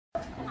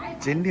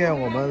今天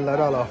我们来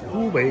到了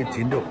湖北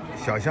荆州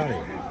小巷里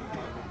面，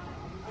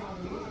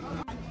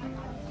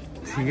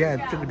体验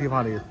这个地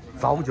方的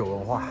早酒文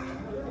化。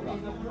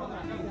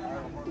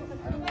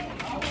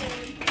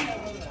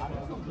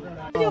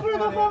啤酒不是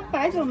都喝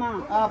白酒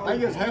吗？啊，白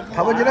酒才喝。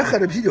他们今天喝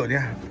的啤酒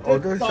呢？哦，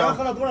都是早上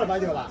喝了多少白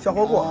酒了？小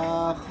火锅。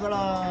喝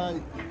了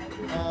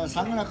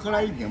，3个人喝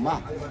了1瓶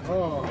吧。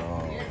哦，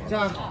这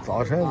样好。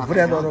早晨5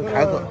点多钟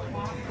开喝。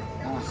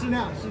适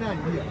量饮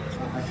酒。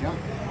还行。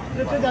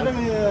这家这个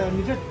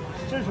你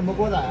这是什么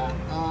锅仔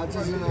啊？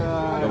这是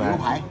牛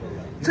排。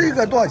这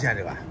个多少钱？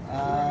这个？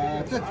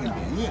这挺便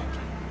宜，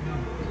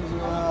就是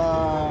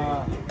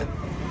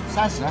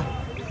30。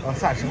哦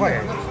，30块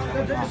钱。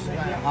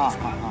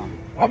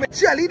我们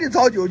建立的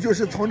早酒就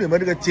是从你们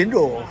这个荆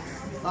州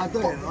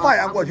发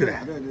扬过去的。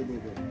对。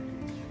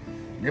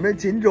你们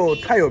荆州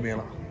太有名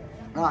了。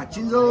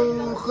荆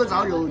州喝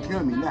早酒挺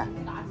有名的。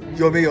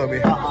有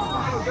名。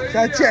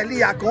像建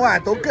立啊、公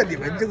安都跟你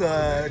们这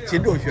个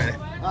荆州学的。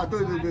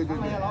对。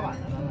老板，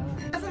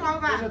这是老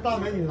板，这是大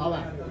美女老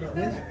板，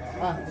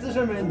资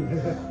深美女。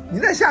你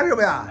在下什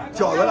么呀？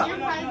饺子了。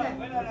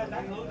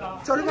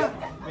叫什么？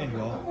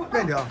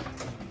面条。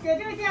姐，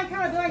这个现在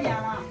开了多少年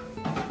了？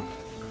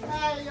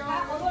哎呦，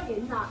好多年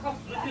了。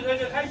这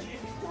就开席。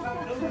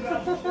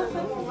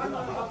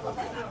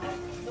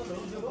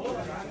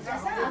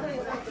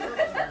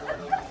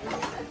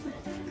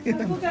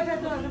顾客太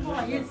多了，不好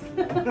意思。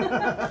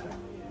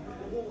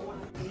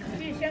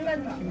这香港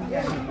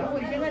我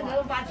现在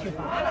都把启发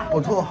了。不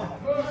错，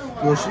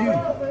有食欲。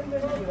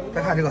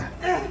再看这个。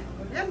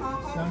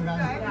香干。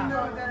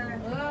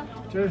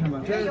这是什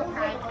么？这是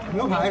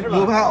牛排是吧？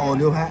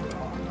牛排。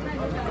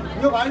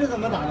牛排是怎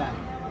么打的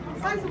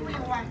？35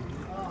一碗。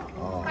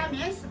打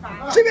面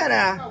18。这边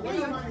呢？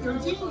有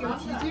筋有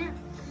蹄筋。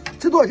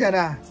这多少钱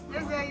呢？这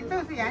是都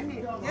是原的。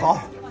好，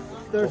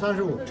这是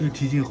35。这个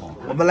蹄筋好，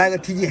我们来个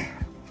蹄筋。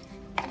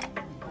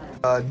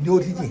牛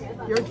蹄筋。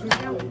有蹄筋。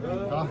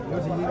好，牛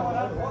蹄筋。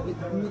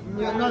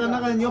你那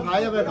个牛排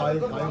要不要搞一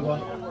锅？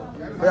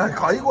不要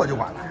搞一锅就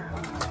完了。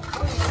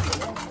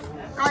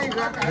搞一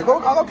个。你给我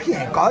搞个拼，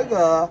搞一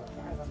个。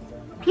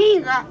拼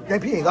一个。再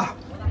拼一个。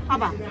好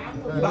吧。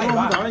我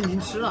们早上已经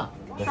吃了。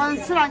早上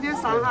吃了就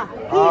上哈。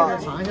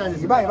尝一下。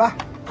一半。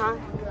好，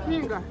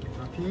拼一个。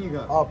拼一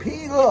个。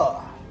拼一个。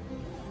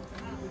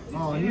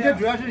你这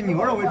主要是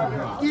牛肉为主是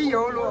吧？以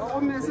牛肉，我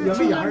们是。有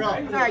没有羊肉？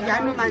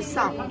羊肉蛮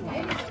少。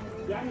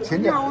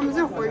因为我们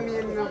是回民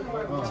的，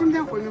清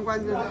真回民馆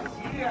子的。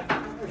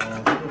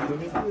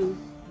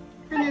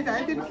给你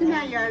再给品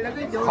尝一下那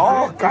个牛杂。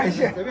好，感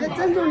谢。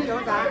正宗的牛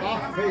杂。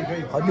可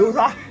以。好，牛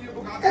杂。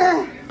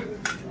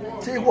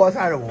这锅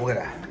35块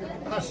钱。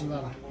太实在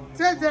了。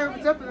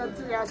这不是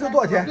只要。这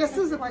多少钱？这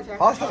40块钱。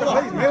好，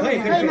可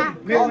以吗？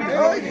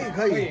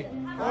可以。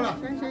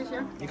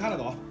行。你看得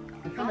懂？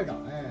看得懂，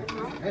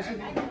没事。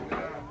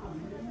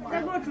再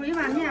给我煮一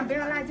碗面，不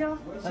要辣椒。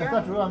行，再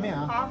煮一碗面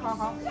啊。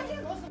好。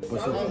不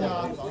是。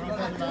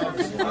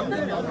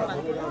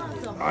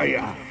哎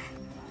呀，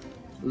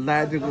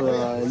来这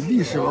个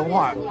历史文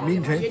化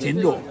名城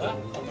荆州，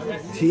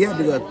体验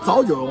这个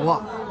早酒文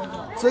化。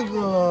这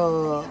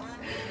个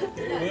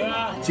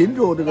荆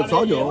州这个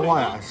早酒文化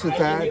呀，是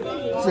在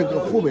这个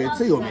湖北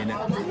最有名的，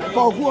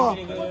包括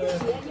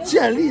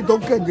建立都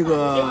跟这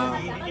个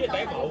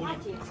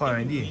发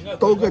源地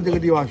都跟这个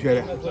地方学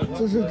的，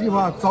这是地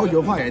方早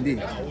酒发源地。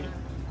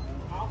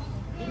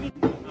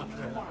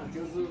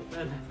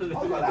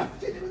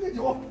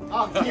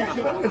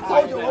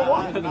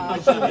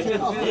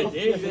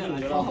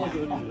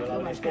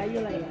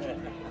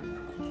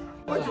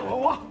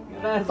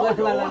早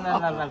酒文化。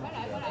来。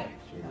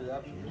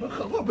我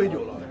喝过杯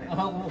酒了。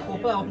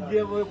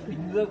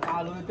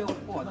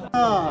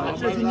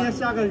这今天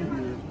下个雨，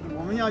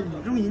我们要雨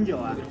中饮酒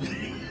啊！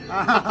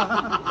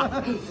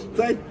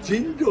在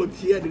荆州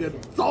体验这个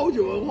早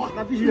酒文化，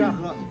那必须要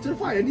喝。这是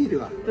发源地对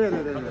吧？对，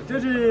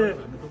这是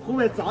湖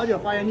北早酒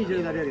发源地，就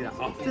是在这里的。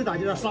好，最早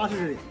就在沙市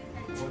这里。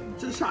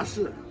这是沙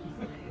市。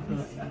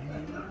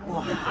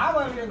哇！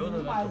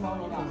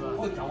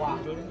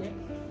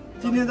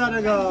今天在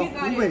这个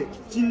湖北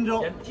荆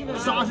州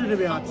沙市这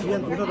边体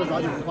验独特的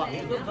早酒文化。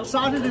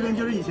沙市这边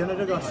就是以前的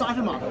这个沙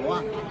市码头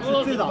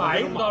是最早的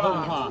这个码头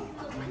文化。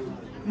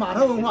码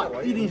头文化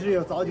一定是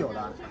有早酒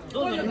的，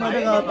因为这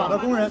个码头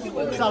工人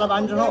下了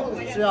班之后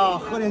是要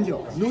喝点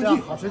酒，是要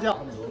好吃觉。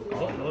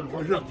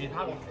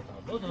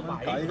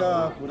搞一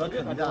个骨头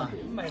啃一下。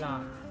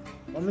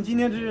我们今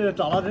天是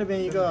找到这边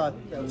一个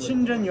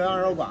清真牛羊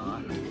肉馆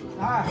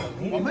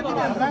我们今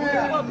天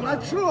来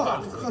吃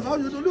了，喝早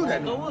酒都6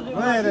点钟。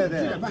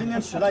对，今天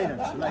迟了一点。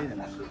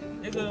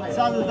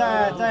下次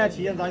再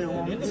体验早酒，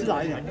我们起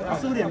早一点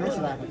，4、5点钟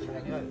起来。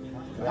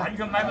完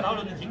全买不到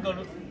了，就听够了，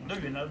都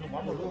运了，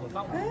光不路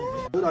上。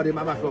知道的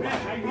慢慢说吧。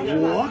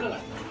我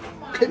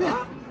肯定。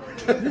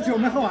你酒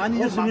没喝完你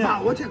就吃面，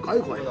我先搞一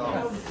口。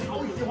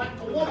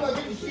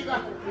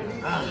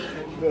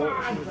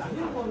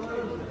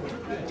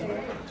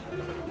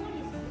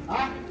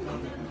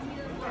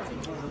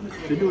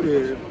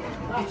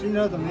荆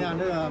州怎么样？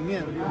这个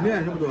面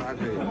什么都还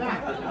可以，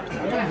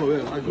重口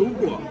味，还有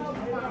过。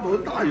都是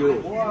大油。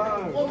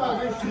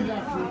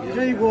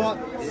这一锅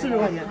40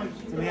块钱，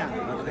怎么样？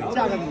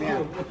价格怎么样？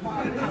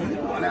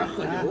我来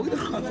喝酒，我给你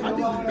喝残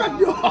掉，干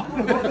掉。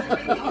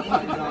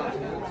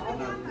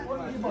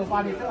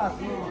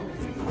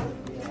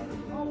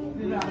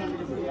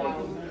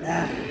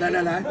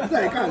来，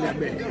再干2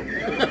杯。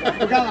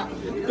不干了。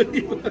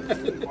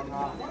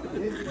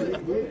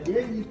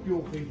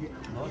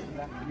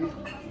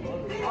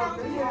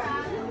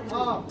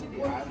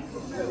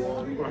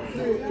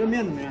这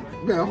面怎么样？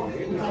面好，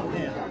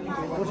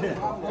多吃，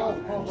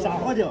少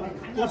喝酒，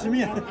多吃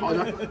面。好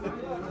的，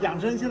养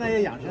生现在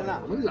也养生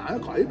了。我们俩人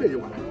烤1杯就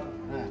完了。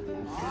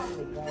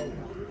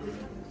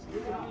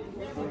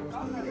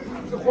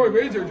这喝1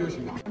杯酒就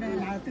行了。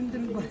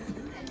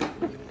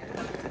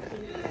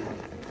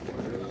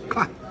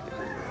看，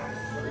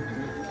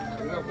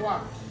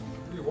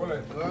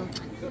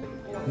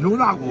牛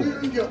大骨，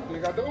你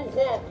看都喝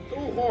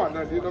完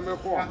了，你都没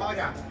喝完。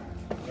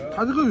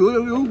它这个有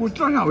一股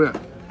酱香味，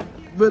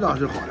味道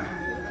是好的。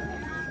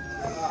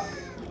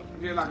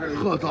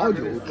喝早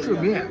酒吃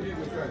面。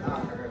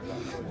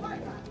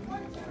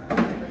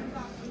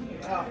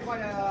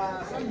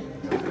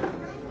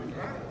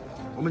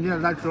我们今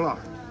天来吃了。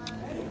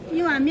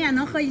1碗面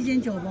能喝1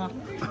斤酒不？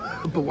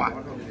不管，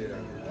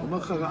我们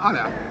喝个2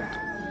两。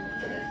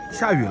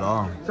下雨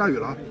了，下雨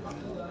了。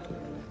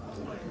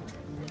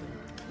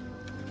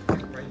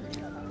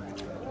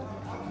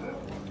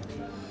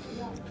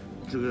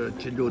这个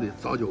荆州的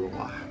早酒文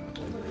化。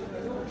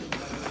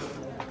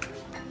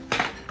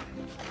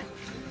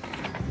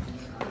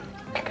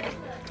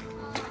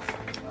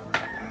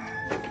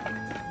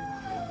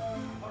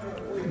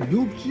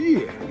牛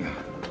皮，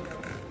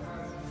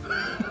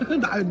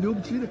哪有牛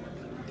皮的？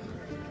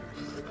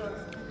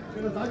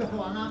这个早酒喝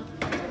完了？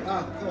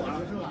啊，喝完了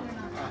是吧？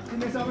今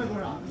天消费多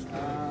少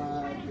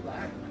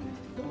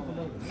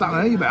？3个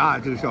人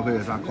120，这个消费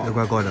也算高，也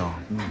怪高的哦。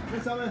这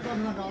消费算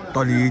不算高的？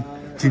到底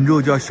荆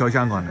州叫小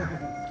香港的？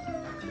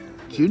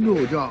荆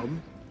州叫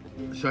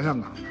小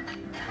香港。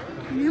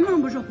云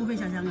梦不是湖北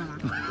小香港吗？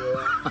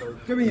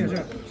这边也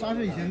是，沙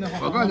市以前的话。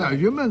我告诉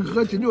你，云梦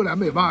和荆州2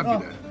没办法比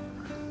的。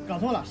搞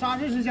错了，沙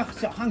市是叫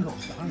小汉口，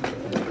小汉口。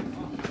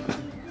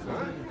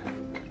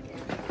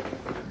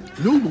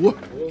牛肚。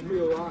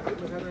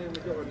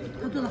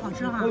他做的好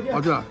吃哈。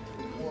好吃，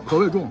口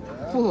味重，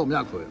符合我们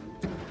家口味。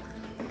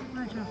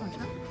爱吃好吃。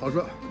好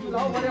吃。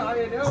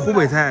湖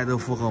北菜都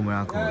符合我们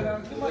家口味。好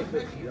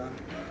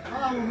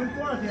了，我们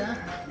多少钱？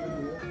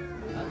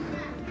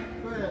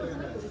对。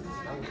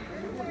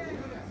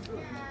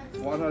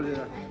多少钱？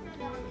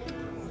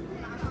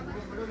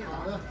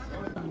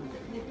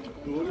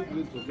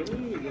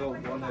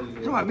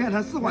这碗面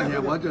才4块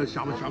钱，我这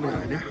想不起来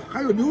的。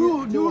还有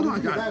牛肉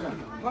汤下来的，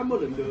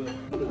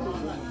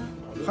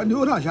还牛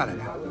肉汤下来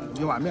的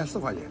，1碗面4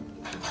块钱，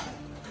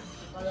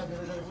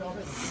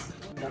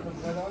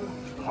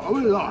好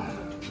味道。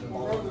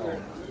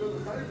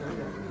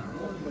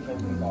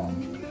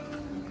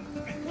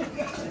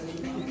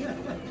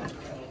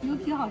牛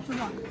皮好吃不？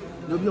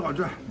牛皮好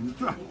吃，你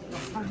吃。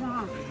好吃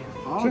哈。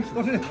好吃，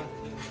多吃。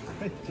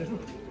哎，结束。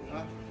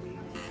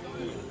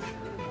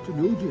这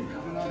牛筋，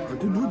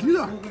这牛蹄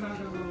的，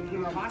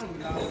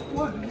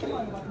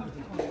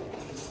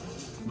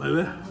美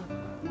味。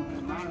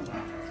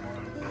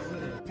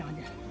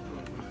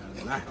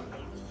来，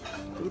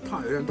这个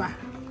汤有点淡，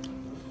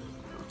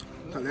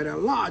再来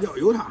点辣椒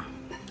油汤，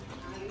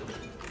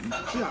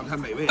这样才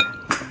美味。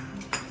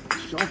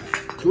小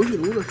9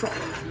斤炉的烧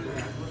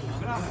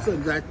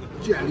正在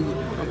建立，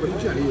不是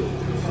建立，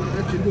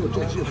在荆州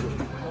建起来。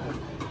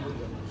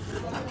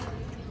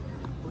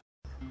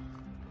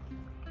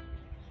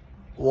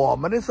我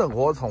们的生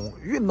活从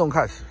运动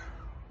开始。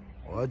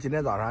我今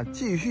天早上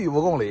继续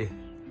5公里，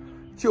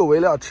就为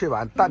了吃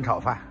碗蛋炒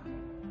饭。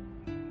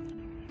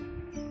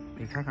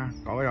你看看，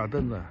搞个小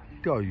凳子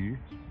钓鱼，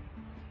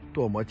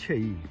多么惬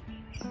意！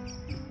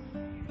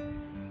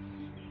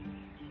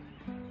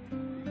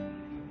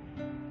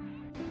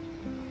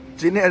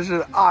今天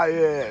是2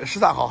月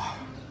13号，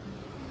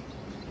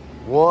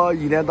我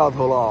1年到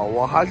头了，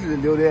我还是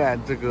留恋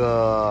这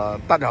个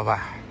蛋炒饭。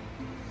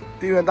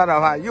丁源蛋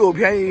炒饭又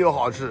便宜又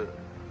好吃。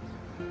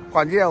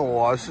关键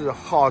我是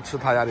好吃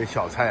他家的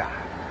小菜呀，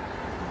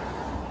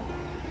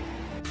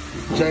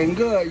整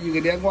个一个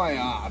连贯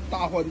呀，大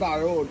荤大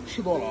肉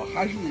吃多了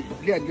还是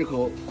恋这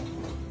口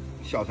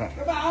小菜，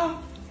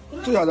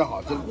这小菜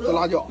好，这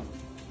辣椒。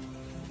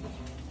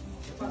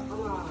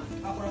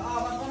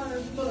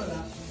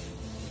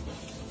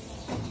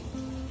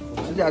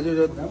这家就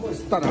是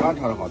蛋炒饭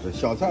炒的好吃，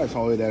小菜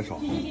稍微有点少，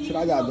其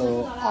他家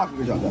都20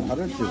个小菜，他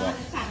这10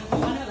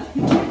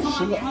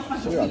个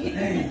小菜。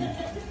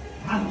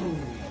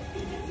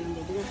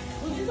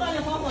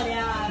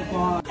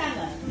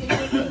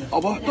好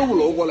吧，豆腐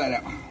篓过来了。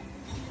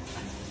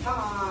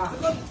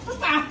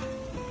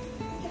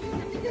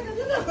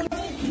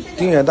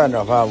丁源蛋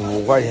炒饭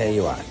5块钱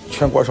1碗，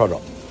全锅烧着。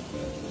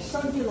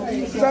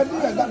在丁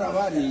源蛋炒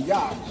饭里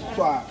家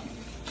算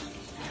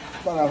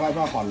蛋炒饭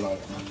算好了，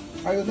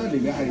还有那里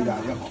面还有一家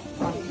也好，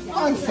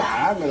按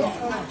3个的。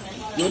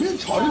有的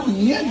炒的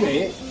粘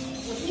嘴，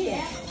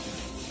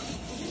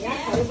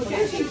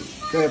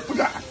对，不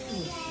粘。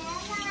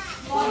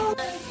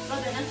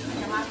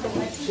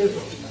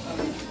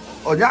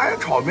我家还有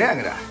炒面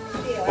给的。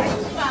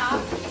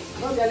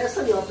就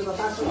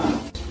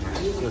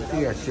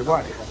这个习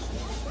惯的，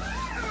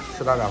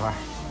吃大碗饭。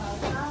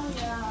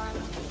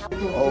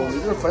哦，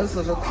你这粉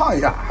丝是烫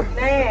一下。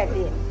哎，对，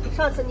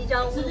上次你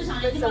讲这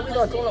味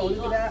道重了，我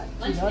就给他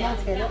提上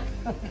菜了。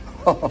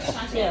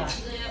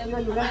要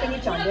有人跟你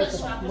讲就知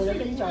道，没人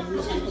跟你讲你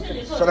就不知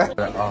道。是的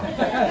啊。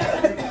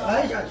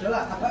哎，想吃了。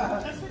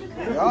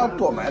然后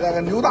多买那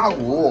个牛大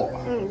骨。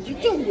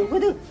就牛骨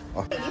头，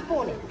这一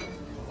包呢。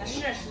是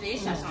的，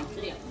下上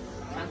去的。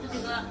上次这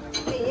个，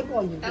这一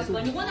包牛骨头。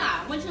我呢，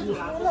我吃了。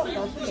我当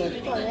时买就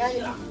叫人家就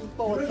包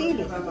对的。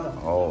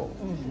哦。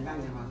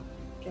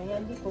叫人家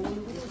你包牛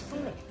骨头生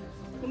的。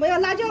你们要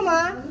辣椒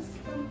吗？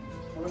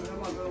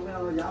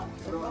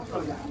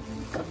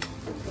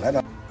来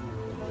点。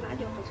辣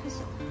椒不吃香，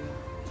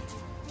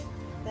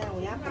但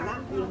我家不辣，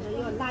有的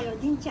要辣要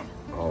定加。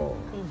哦。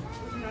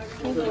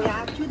平时我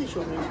家就得小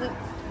粉吃。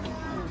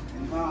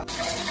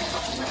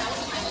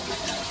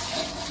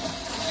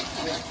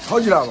炒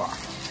鸡蛋吧？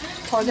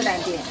炒鸡蛋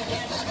对。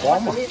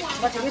黄嘛。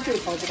我这里就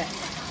炒鸡蛋，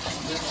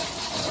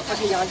我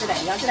是羊鸡蛋，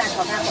羊鸡蛋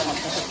炒饭好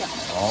吃不香。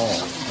哦。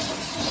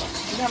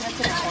你要买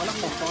鸡蛋炒了好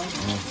香。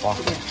好。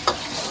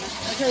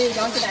我这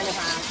羊鸡蛋的话，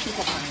皮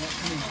不好。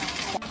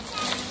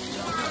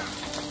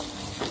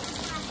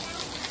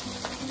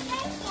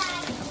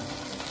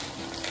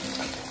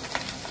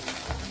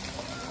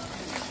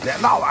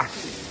2大碗。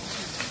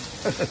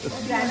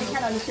鸡蛋没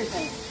看到你视频。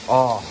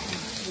哦。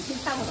你听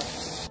看不懂。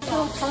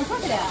长春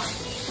的。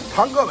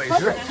唐哥美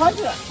食。常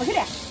州不是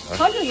的，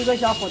常州有个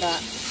小伙子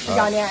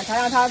，2年，他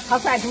让他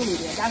灌猪里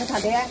的，然后他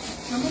来，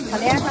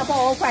他帮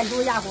我灌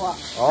猪家伙，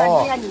灌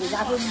猪家里，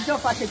然后你叫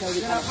发吃就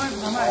给他。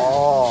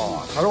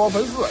哦，他是我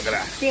粉丝个嘞。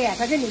对，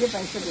他是你的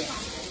粉丝的，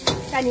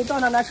带你到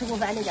那吃过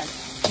饭的家。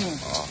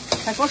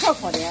他搞烧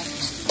烤的。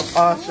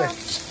啊，是。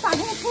大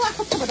同吃完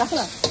可吃不到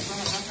了。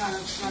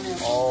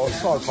哦，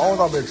烧烤我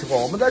倒没吃过，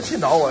我们在青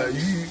岛我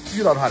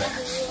遇到他的。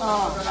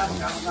哦，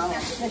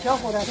那小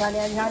伙子他你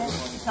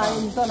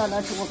到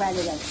那吃过饭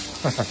的人，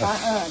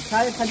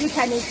他就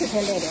看你视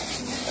频来的。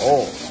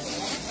哦。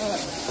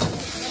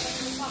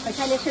他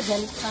看你视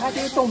频，他还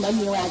给东门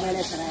民完全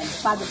来吃饭，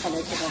发子出来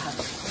吃饭。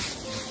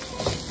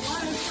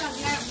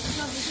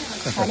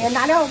他连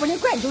拿了我给你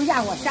灌酒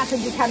家伙，下次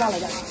你就看到了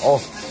的。哦，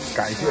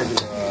感谢这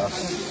个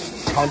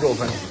常州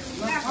粉丝。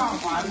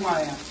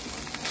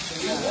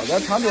我在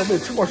常州没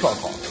吃过烧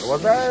烤，我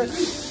在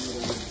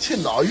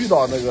青岛遇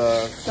到那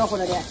个小伙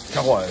子的。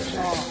小伙子。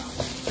哦。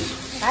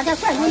俺在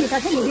灌酒里，他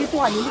是你的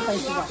多，你的粉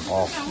丝吧？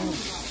哦。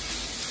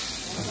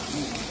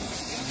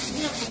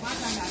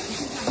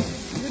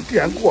你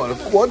店过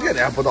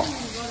点不到。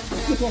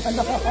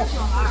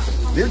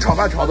你炒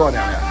饭炒多少年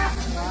了？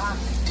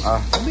啊。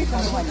没炒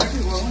过年。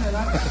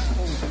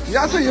你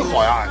家生意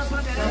好呀。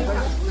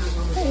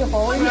生意好，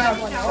我没炒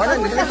过年。反正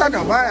你这个蛋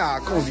炒饭呀，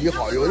功底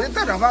好，有的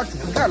蛋炒饭煮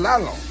的太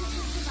烂了。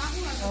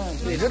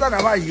你这蛋炒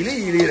饭一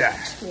粒一粒的。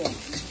对。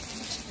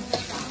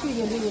最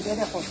近离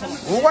的好吃了。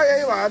5块钱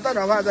一碗蛋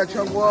炒饭在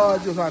全国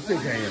就算最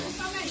便宜了。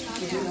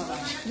一定不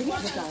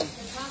便宜。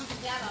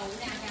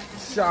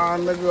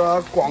像那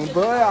个广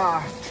德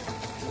呀，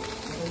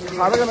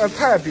他那个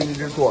菜比你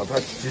这多，他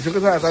几十个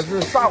菜他是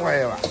3块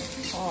一碗。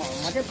哦，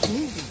我这便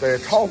宜。对，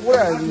巢湖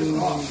的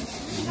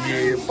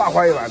以8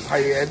块一碗，他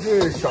也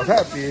是小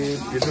菜比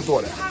这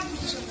多的。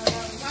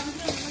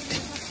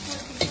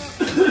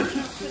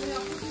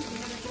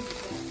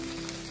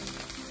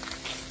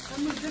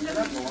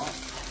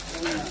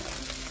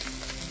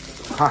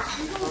看，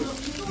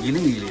一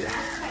粒一粒的。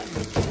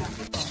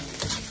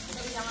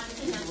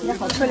也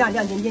好吃，亮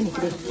晶晶的，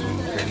对。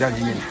对，亮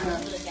晶晶的。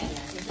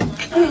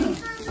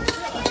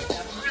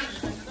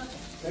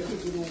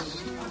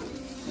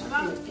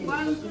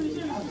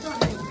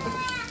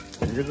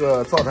你这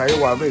个灶台一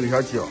碗喂个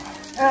小鸡哦。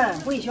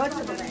喂小鸡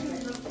的。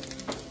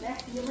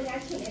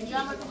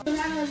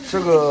这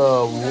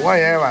个5块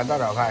钱一碗蛋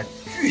炒饭，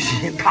巨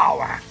型大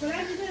碗，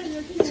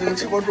这个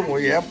吃过中午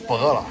也不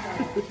饿了。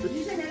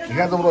你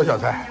看这么多小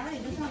菜，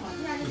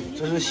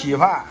这是稀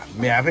饭，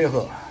免费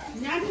喝。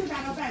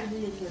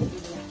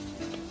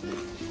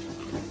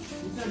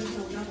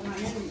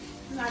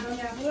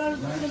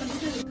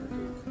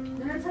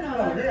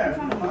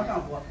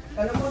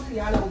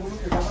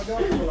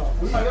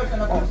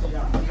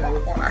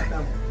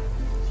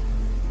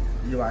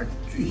一碗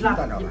巨型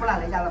蛋炒饭。你不拿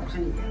人家了不是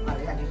你，拿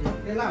人家就是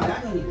你拿2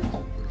种你。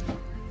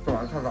这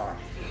碗太少了。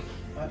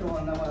这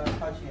碗那么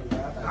他请人家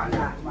拿2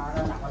马上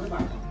拿好几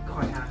碗，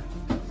好钱。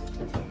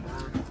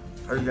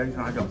还是人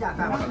家叫。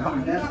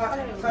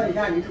看一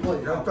下你直播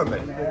有准备。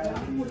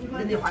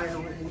人家花来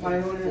中，花来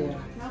中的。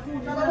那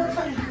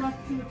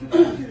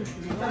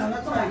咱们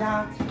做一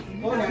下，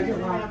我2句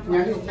话，2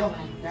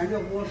句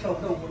5少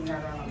豆腐，你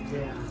看啥？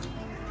对呀。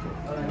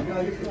你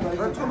要一吃多，这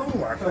都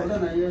碗，少的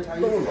呢也他一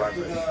吃这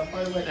个8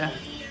块钱，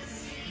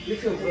一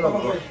吃5块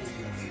钱。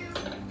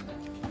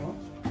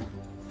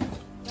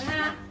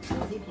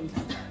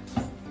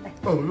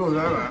豆腐肉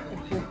来碗，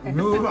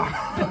牛肉辣，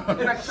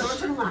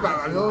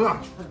大牛肉辣，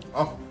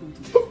好，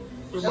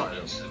这玩意儿，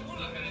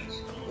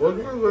我这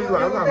个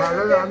软蛋挞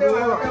这俩牛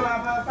肉辣，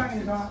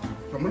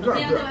怎么这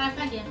样吃？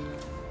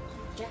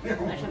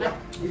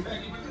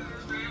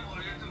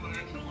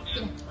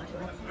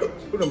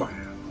我的妈呀！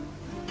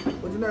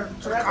我今天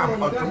吃大好什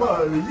么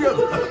热的？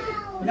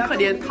喝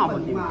点汤不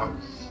行吗？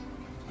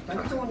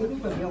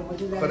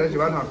喝点稀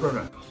饭汤顺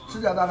顺。这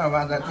家大炒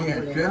饭在今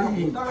天绝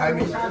对排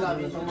名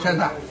前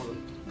3。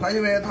它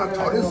因为它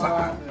炒的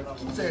散，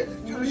这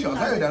就是小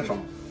菜有点少，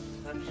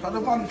它都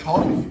放的炒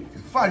里去，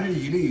饭是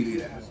一粒一粒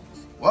的。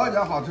我要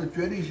讲好吃，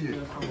绝对是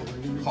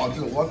好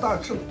吃。我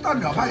吃蛋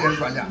炒饭也是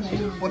专家，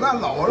不但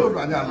老鹅肉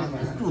专家，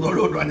猪头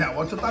肉专家，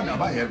我吃蛋炒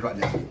饭也是专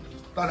家。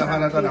蛋炒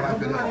饭绝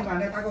对好。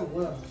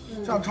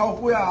像炒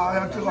糊呀，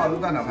像这好的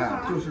蛋炒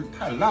饭就是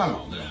太烂了，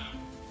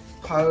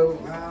它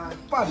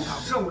饭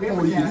它不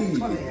一粒，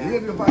人家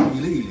这饭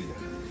一粒一粒的，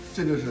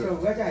这就是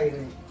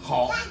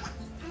好。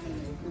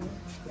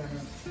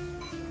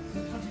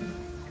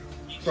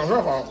小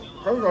菜好，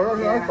还有小菜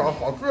虽然少，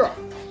好吃。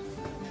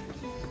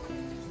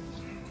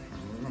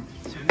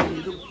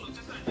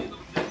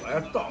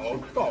来倒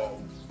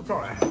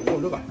来，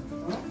用这个，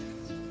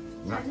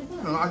你看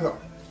这辣椒。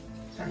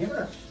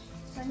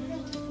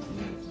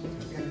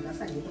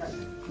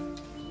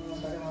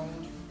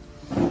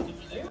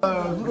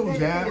入冬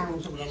前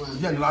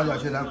腌的辣椒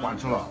现在管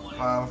吃了，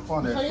它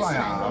放点蒜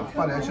呀，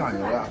放点香油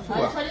呀、醋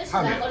啊，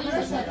太美了。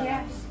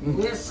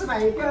你4块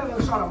1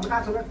个少了，我们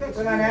拿走了，再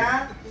这2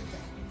天。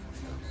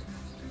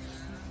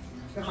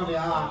这好没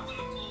啊？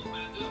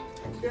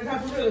这啥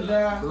猪肉是？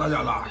辣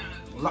椒辣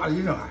的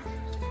一身汗，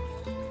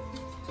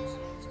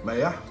美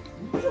呀！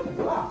我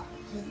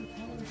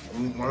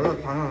这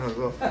尝尝这个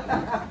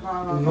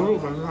牛肉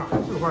粉丝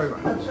4块1碗。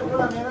吃不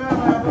了没了，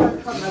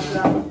看看是。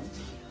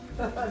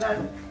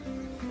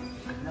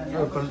这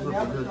个粉丝不是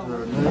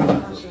牛肉粉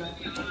丝，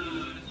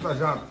再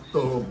加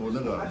豆腐那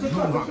个牛肉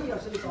汤。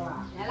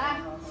来了，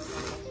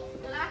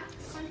走了，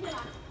上去了。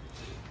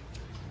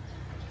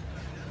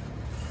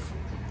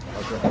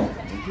好吃，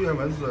这些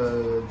粉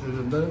丝就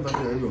是嫩粉丝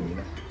也是有名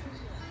的。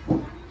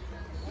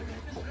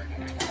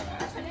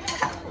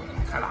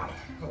太辣了，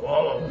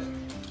哦！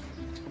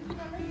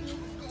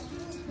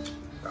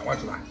赶快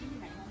吃饭。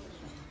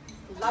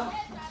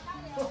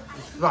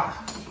辣。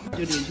就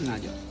得青辣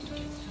椒。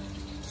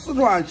四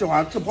川喜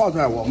欢吃泡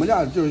菜，我们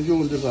家就是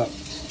用这个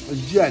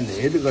腌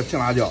的这个青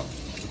辣椒，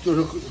就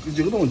是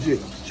这个东西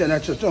现在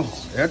吃正好，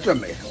也真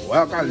美。我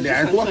要干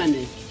连说，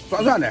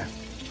酸酸的，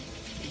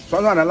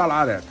辣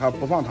辣的，它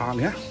不放糖。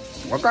你看，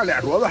我干连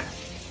桌子，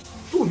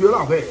杜绝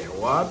浪费，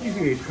我必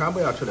须全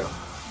部要吃掉，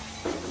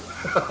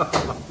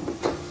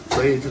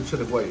所以就吃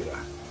得过瘾了。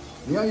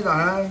你看一早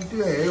上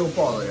店也有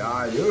包子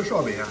呀，也有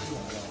烧饼呀，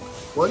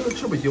我就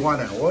吃不喜欢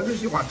的，我就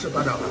喜欢吃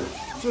蛋炒饭。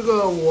这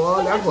个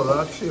我2口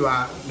子吃1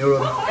碗牛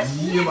肉汤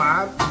，1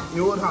碗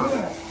牛肉汤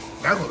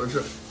，2口子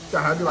吃，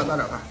加上这碗蛋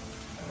炒饭。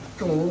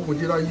中午估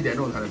计到1点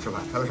钟才能吃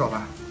饭，才能烧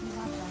饭。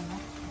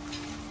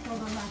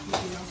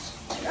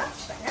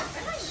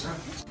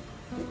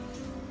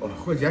哦，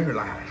会碱是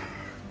辣，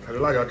它这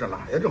辣椒真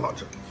辣，也真好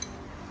吃。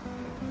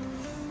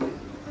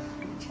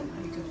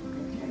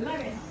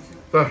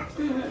对，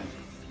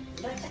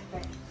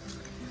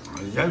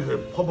盐水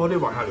泡泡的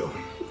往下流。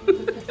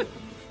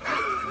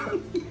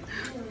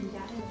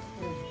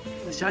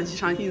想起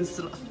上瘾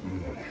死了。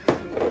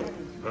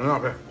很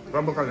浪费，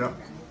咱不看见。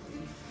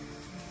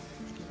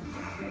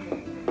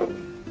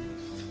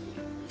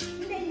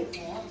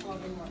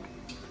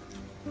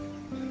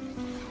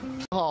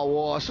好，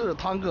我是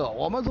汤哥，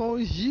我们从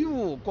义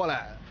乌过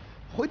来，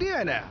回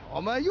店呢，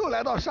我们又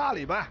来到沙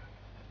里班，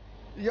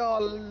要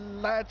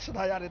来吃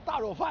他家的大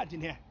肉饭。今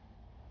天，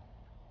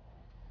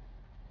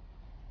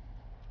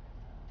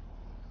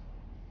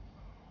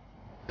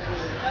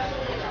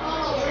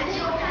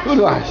对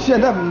吧？现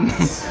在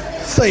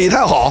生意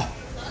太好。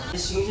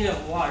新鲜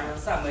无花肉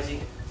3块钱，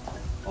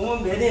我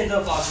们每天都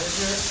保持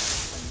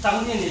是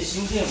当天的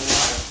新鲜无花肉，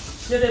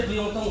绝对不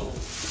用动火。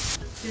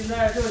现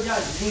在肉价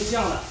已经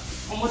降了，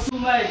我们多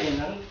卖一点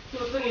能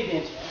多挣一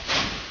点钱。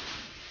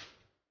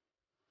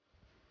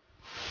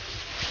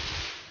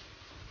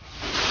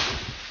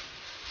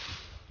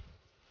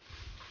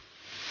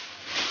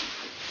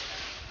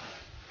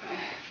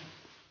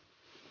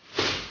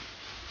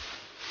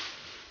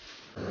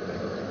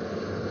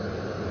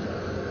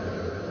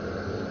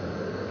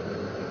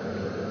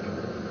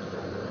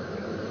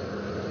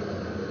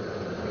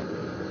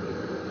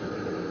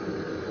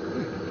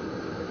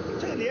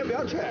你也不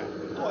要劝，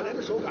多年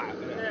的手感。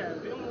对，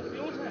不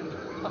用劝。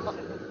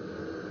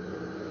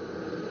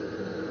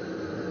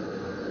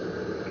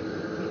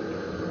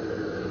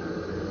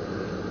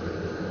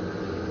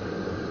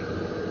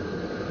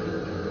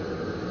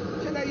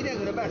现在一天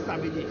给他卖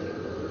3倍斤。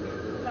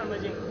3倍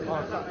斤。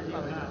啊，3倍斤。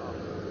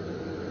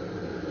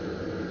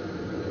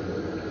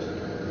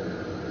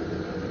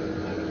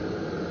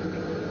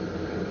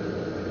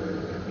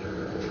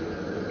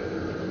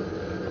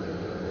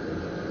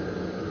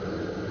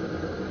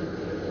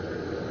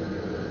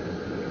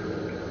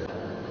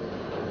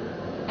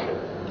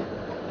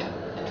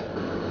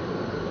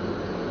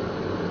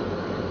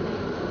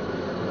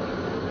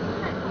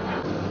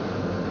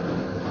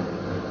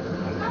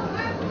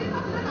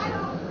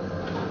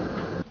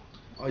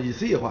意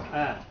思一换。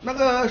哎，那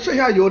个剩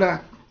下油呢？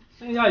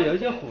剩下油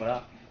就火了。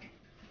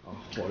啊，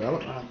火来了。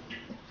啊，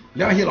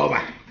良心老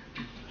板。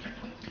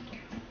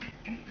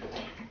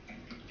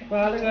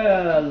把那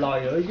个老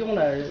油用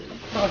了，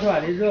烧出来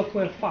的肉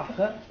会化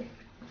合。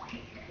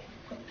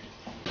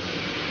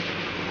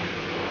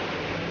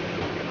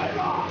来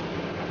了。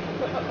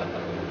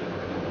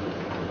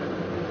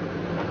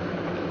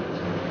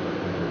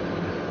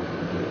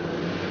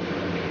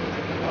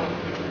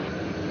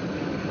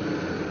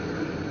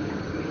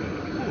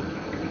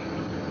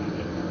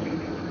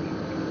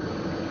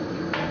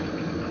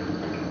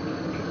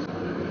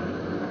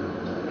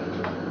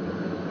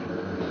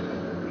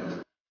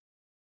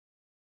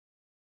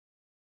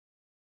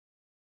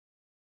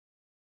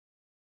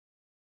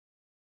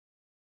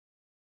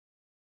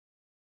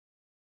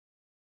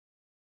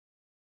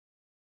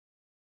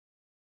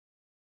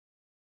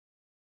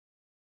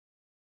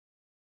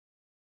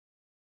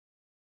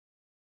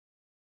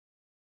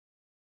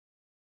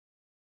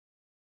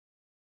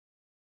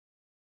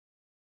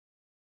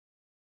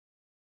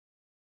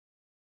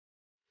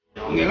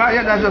你看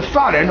现在是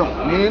12点钟，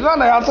你看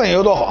那家生意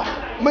有多好，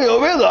没有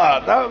位子，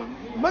咱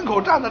门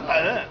口站着等，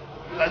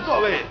冷座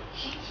位。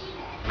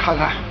看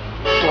看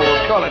多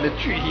漂亮的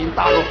巨型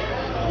大肉，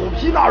虎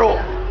皮大肉。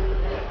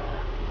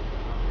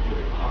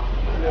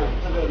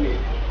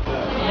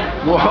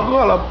我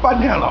饿了半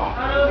天了，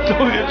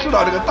终于吃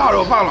到这个大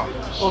肉饭了。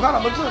我看他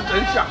们吃的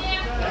真香。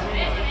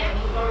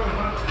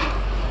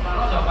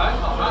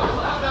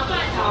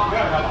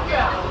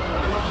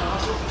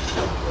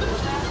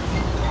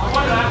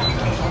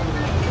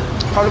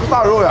它这个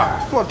大肉呀，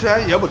说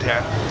甜也不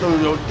甜，就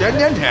是有点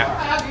点甜，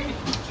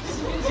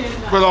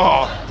味道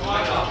好。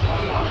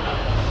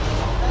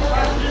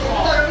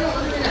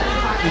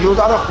有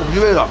它的虎皮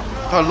味道，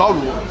它的老卤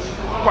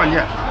关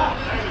键。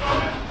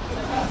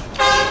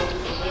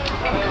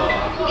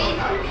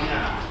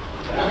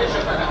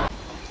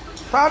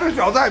它这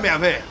小菜免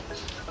费，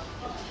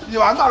一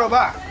碗大肉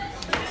饭，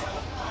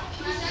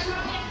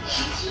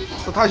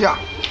这太香。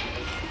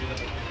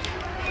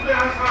这样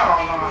菜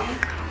好吗？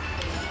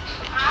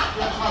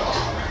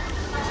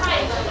哎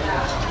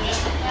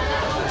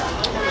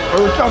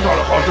呦，酱炒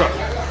的好吃。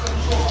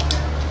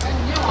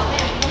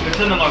这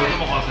真的老有这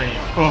么好生意？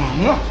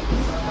嗯，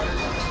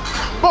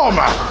爆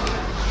满。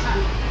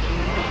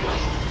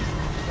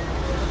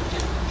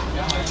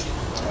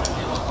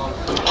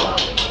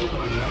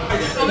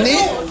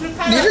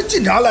你是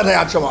经常来他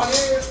家吃吗？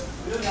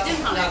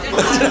经常来，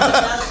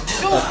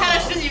中午开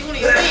了10几公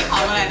里，特意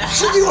跑过来的。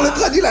10几公里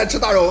特地来吃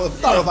大肉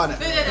饭的。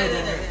对。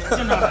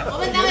我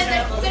们单位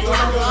在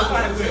茶河。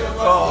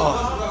哦，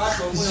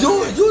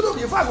油都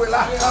比饭贵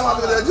来，看吧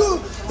这个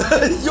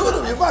油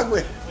都比饭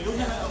贵。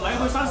来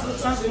回30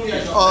公里。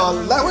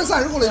来回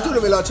30公里就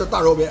是为了吃大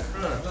肉边。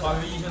跨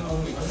越1000多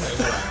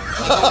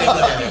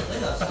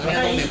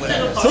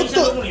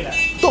公里。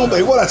从东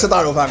北过来吃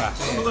大肉饭啊？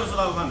东北过来吃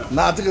大肉饭的。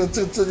那这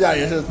家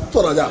也是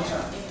做到家。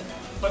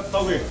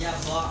到位。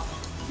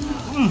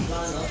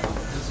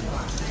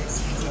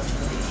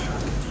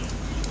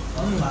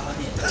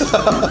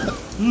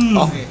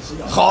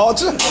好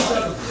吃。大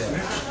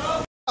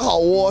家好，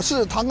我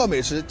是唐哥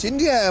美食。今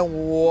天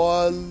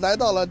我来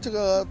到了这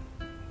个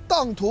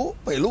当涂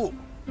北路，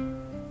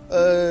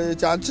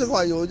讲这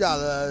块有一家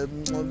的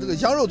这个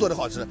羊肉做的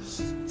好吃，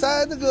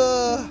在那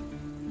个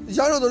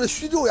羊肉都是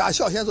徐州呀、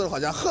孝贤做的好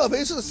吃，合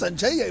肥市省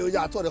城也有一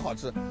家做的好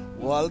吃，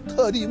我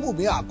特地慕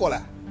名啊过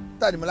来，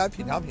带你们来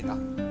品尝品尝。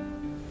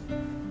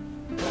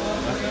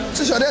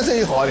这小店生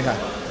意好，你看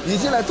一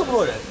进来这么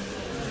多人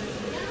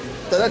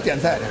在那点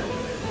菜呢。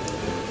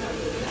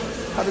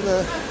他这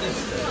个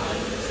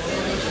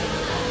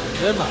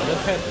人马的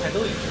太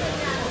逗了，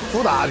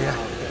主打你看，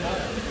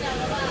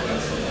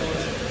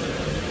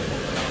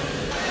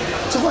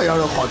这块羊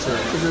肉好吃，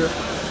就是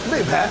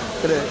内排，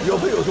对不对？有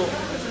肥有瘦，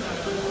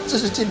这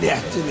是经典。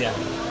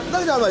那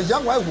个叫什么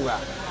羊拐骨啊？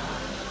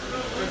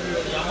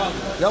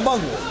羊棒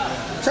骨。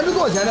现在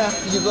多少钱呢？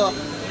一个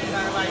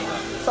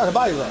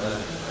38一个。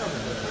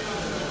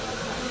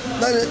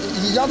那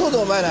羊头怎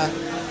么卖呢？羊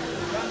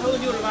头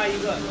68一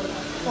个。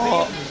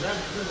哦，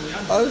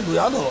卤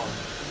羊头，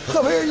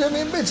合肥人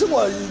民没吃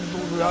过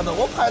卤羊头。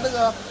我拍那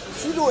个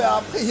徐州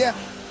呀、沛县，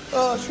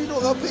徐州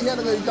和沛县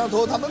那个羊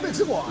头，他们没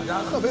吃过，然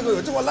后合肥都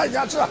有，这我来你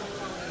家吃。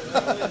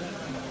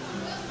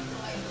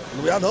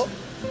卤羊头，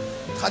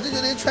他这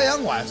就得全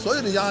羊馆，所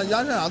有的羊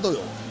身上都有。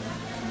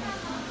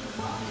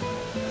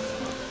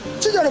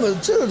这叫什么？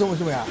这个什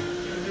么呀？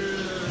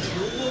牛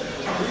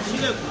膝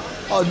骨。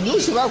哦，牛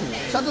膝盖骨，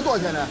现在多少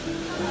钱呢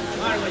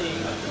？20块钱一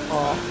个。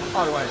哦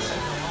，20块钱。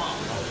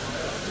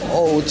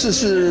哦，这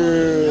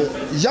是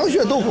羊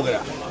血豆腐给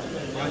的，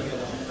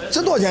这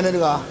多少钱呢？这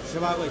个18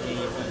块钱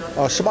一份。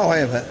哦，18块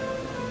钱一份。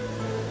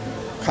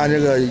看这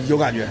个有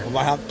感觉，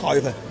往上搞一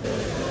份。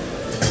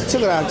这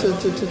个呢，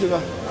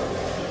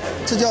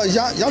这叫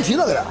羊蹄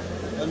子给的。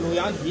卤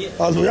羊蹄。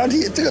啊，卤羊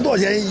蹄，这个多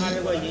少钱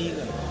？20块钱一个。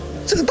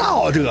这个大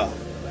哦，这个。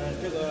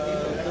这个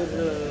都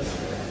是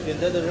选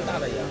择都是大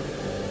的羊。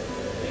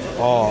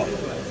哦，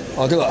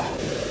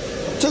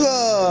这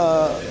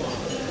个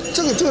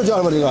这个叫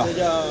什么？这个？这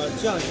叫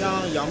酱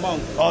香羊棒骨。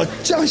哦，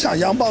酱香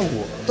羊棒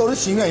骨都是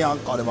新源羊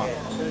搞的吗？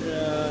这是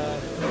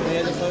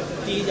那些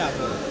第一家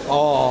做的。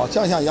哦，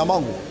酱香羊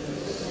棒骨，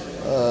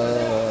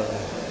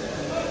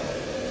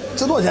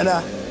这多少钱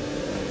呢？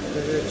这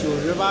是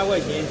98块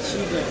钱7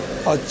根。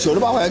哦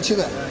，98块钱7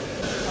根。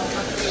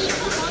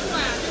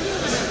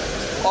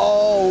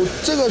哦，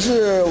这个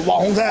是网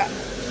红菜，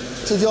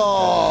这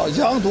叫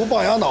羊肚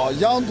爆羊脑、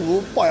羊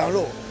肚爆羊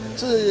肉，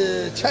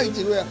是前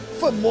几个月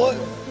分膜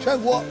全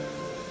国。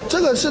这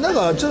个是那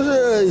个，就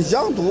是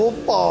羊肚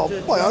爆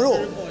羊肉，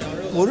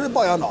不是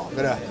爆羊脑，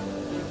对不对？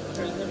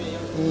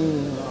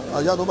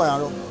羊肚爆羊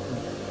肉。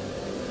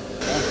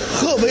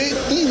合肥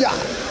第一家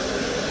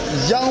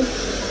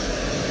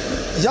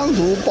羊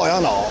肚爆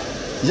羊脑、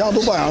羊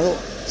肚爆羊肉、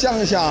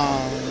酱香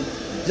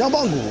羊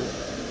棒骨。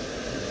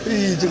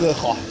这个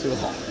好，这个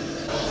好。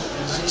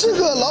这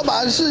个老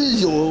板是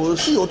有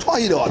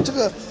创意的啊！这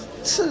个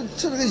吃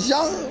这个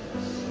羊，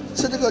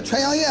吃这个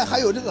全羊宴，还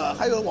有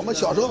我们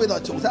小时候味道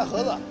韭菜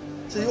盒子，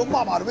是有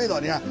妈妈的味道。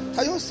你看，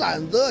它有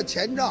馓子、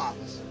前掌，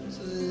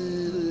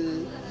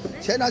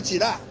鸡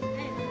蛋、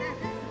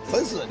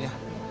粉丝，你看，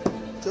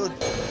就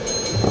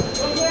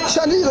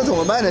像这个怎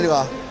么卖呢？这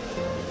个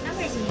3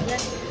块钱一个。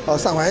哦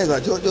，3块钱一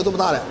个，就这么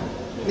大的。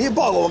你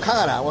报给我看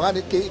看来，我看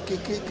你给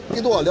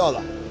多少料子？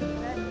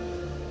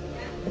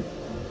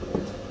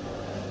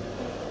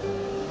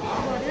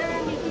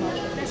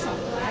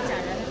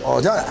哦，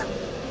这样的。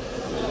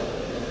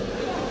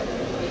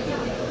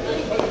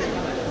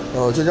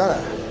哦，就这样的。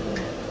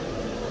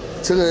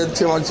这个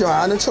今晚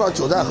上能吃到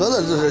韭菜盒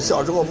子，这是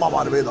小时候妈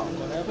妈的味道。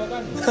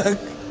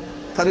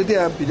他的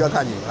店比较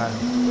干净，哎。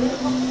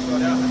销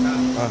量很大。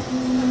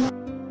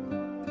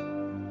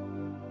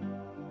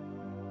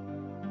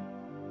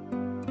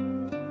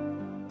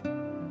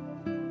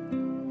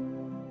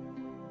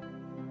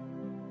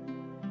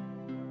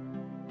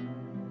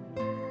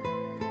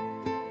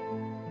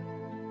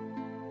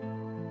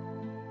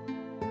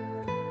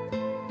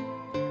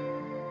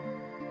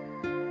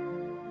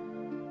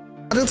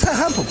这个菜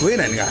还不贵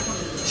呢，你看，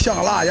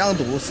香辣羊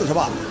肚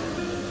48，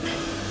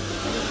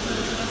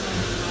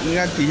你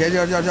看底下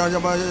叫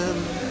把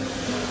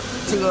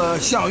这个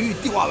香芋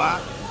地瓜丸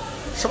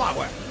18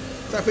块，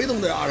在肥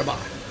东的28，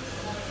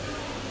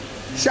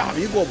虾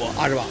米饽饽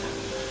28，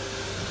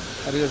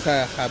他这个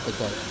菜还不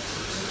错的，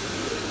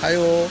还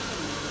有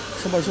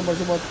什么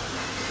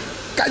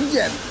干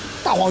煎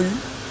大黄鱼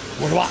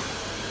58，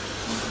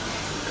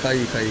可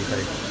以，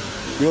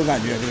有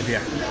感觉这个店。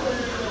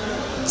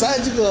在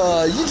这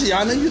个一只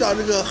羊能遇到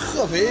这个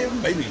合肥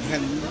美女，你看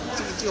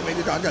这个美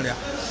女长这里，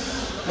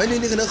美女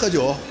你可能喝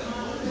酒，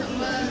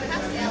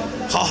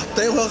好，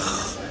等一会儿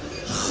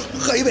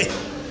喝一杯。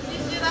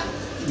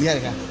你看，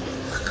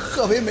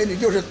合肥美女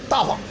就是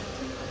大方。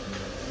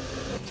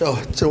这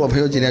是我朋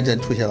友今天真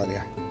出现了，你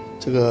看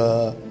这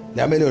个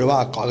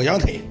268搞个羊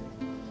腿，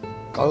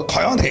搞个烤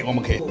羊腿，我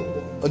们可以，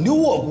牛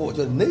窝骨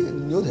就是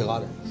牛腿搞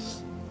的，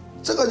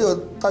这个就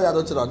大家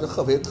都知道，这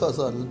合肥特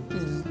色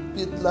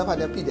来饭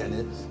店必点的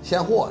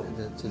鲜货，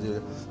这就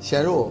是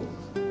鲜肉、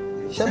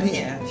鲜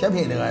品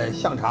那个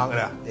香肠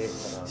的，对，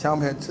香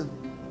品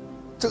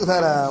这个菜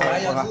呢，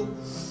我看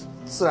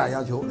自然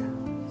羊球，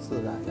自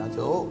然羊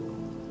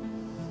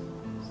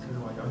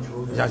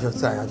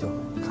球，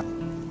看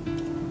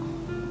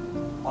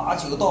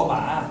89盗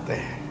版，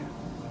对，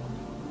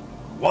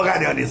我干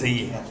掉你生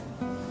意，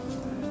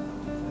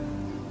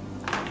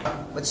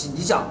我请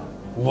你讲，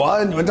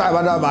你们炸一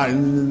半，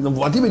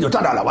我这边就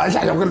炸了，我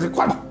下去我给你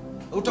快吧。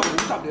我炸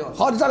不了。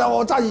好，你炸两，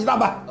我炸一大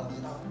半。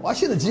我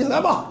现在急，来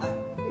吧，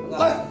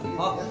来，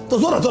好，都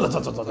坐了，走，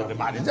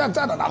妈的，这样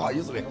站着哪好意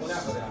思嘞？都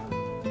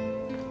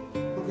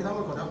给他们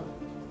烤掉。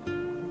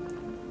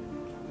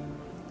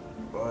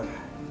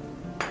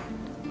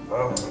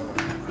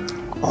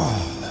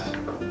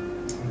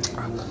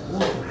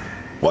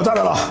我炸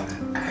着了，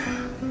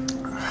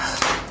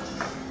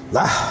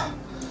来，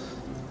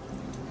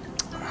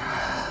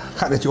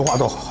看这酒花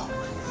多好。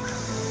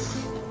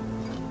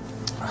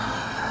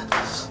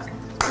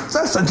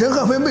在省城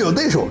合肥没有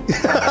对手，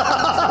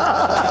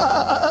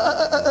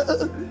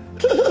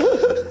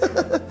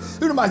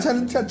有什么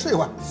先吃一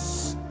块。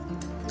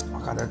我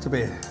看这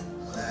杯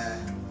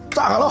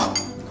炸开了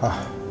啊，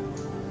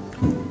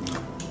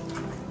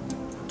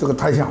这个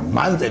太香，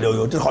满嘴流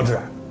油，真好吃。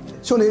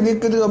兄弟，你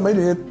跟这个美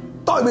女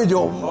倒一杯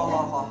酒。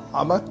好，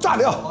俺们炸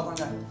掉。好，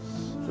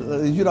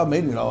遇到美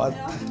女了，我。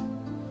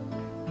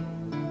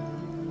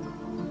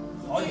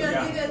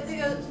这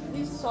个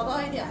你少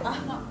倒一点吧。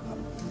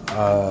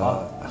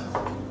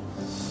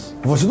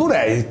50度的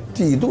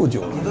低度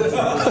酒。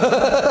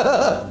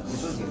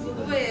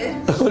对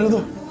，50度。50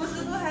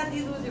度还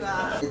低度酒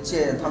啊？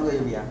借汤哥一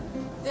杯啊？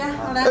对啊，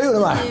好来，哎呦我的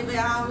妈！一杯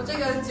啊！我这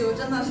个酒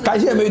真的是。感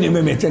谢美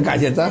女，真感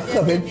谢，咱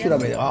合肥去了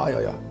美女啊！哎呦，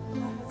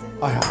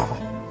哎呀，好，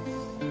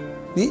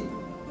你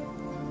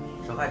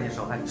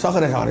少喝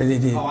点，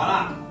你。好完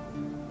了，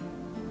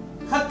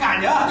还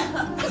干着。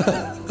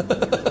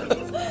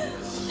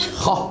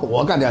好，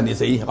我干掉你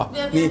随意好，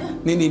你随意。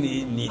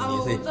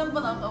我真不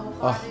能喝，我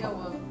喝完这个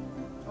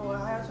我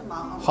还要去忙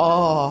啊。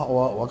好，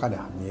我干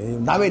点，你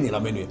难为你了，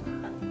美女。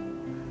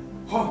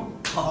好，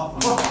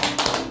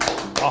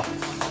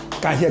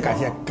感谢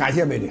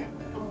美女。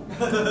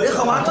你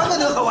喝完，张哥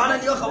就喝完了，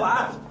你要喝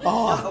完。哦，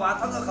你要喝完，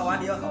张哥喝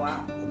完，你要喝完。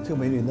这个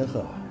美女能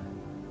喝，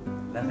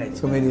来喝。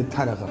这个美女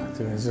太能喝，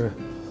这个是。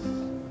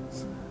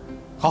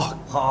好，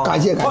感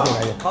谢。好。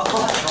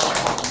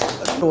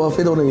我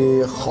非洲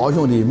的好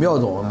兄弟苗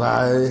总，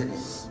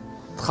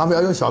他们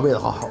要用小杯子，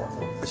好，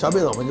小杯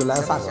子我们就来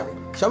3个，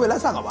小杯来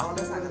3个吧。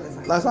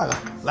来3个，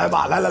来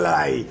吧，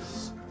来。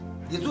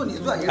你坐。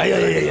哎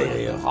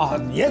呀，好，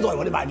你也坐，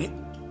我的妈你。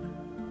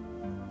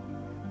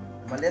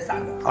我来3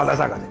个。好，来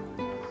3个的。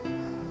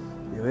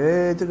因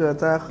为这个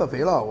咱合肥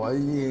了，我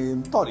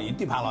到你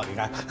地盘了，你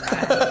看。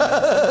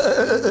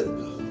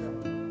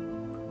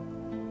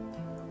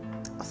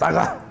3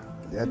个，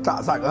也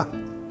炸3个。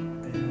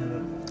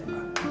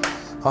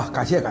好，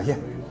感谢。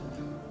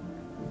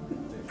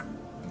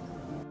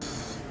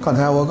刚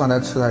才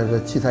吃的这个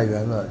荠菜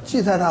圆子，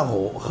荠菜汤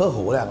和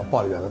糊2个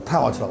爆的圆子太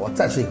好吃了，我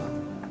再吃一个。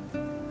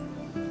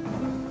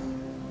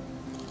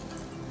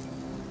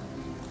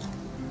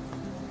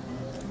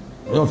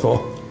用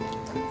手，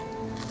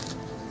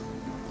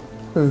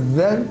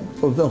人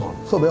都真好，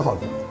特别好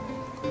吃。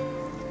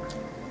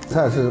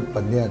菜是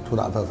本店主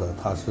打特色，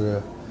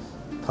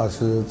它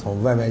是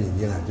从外面引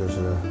进来，就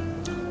是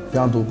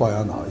羊肚爆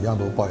羊脑、羊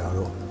肚爆羊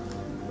肉。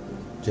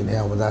今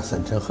天我们在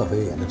省城合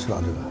肥也能吃到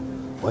这个。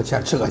我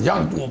先吃个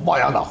羊肚爆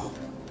羊脑，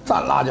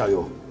蘸辣椒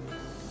油。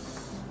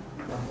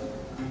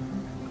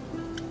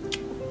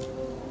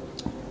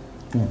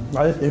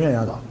那是新鲜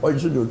羊脑，我一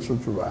吃就吃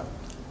出来。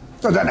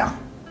再蘸2。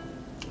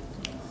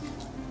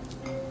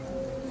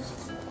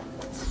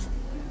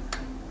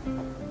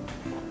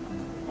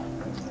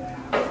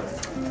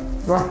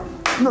是吧？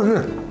那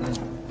是。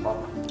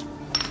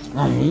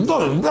你到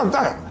底不要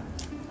蘸。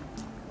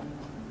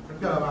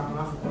别了吧，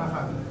拿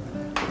饭。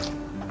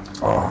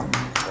啊。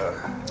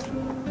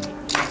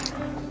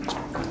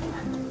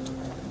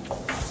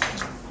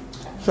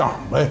香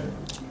美。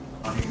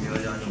你要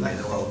讲你买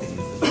的话，我给你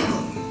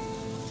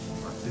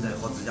现在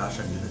好自家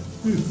设计的。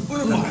不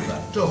是买的，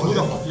这好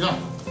像好几样，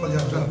我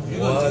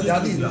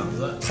2弟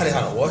太厉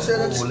害了，我现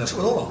在吃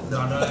不动了。来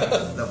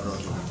不着。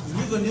一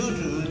个牛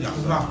只2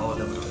个。好，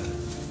来不着。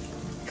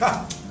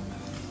看，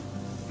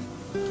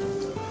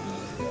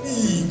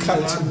看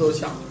着吃不都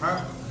香。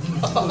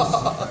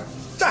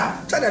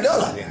蘸点料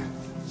子，你看，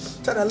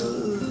蘸点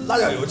辣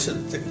椒油吃，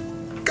这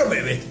更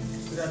美味。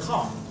有点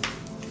烫，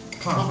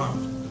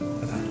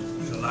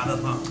是辣的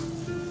烫。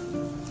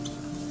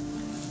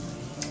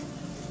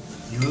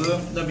有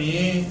那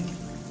边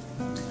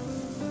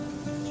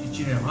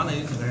去人行的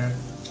有这个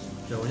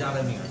这我家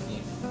的名儿，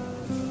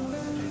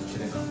吃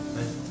那个，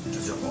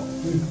这就好。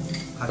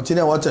今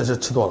天我真是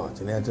吃多了，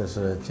今天这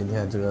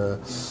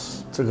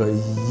个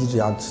一只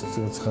羊吃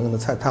这个成人的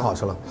菜太好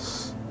吃了。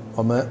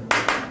我们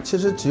其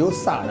实只有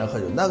3个人喝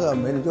酒，那个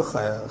美女就喝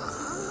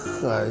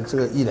这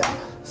个1两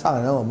，3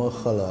个人我们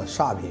喝了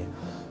12瓶，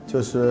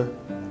就是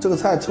这个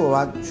菜吃不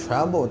完，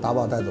全部打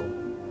包带走。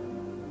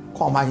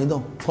狂盘行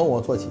动，从我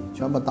做起，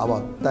全部打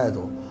包带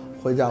走，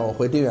回家我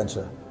回定远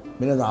吃，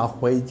明天早上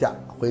回家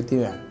回定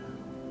远，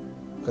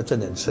可真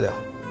正吃了。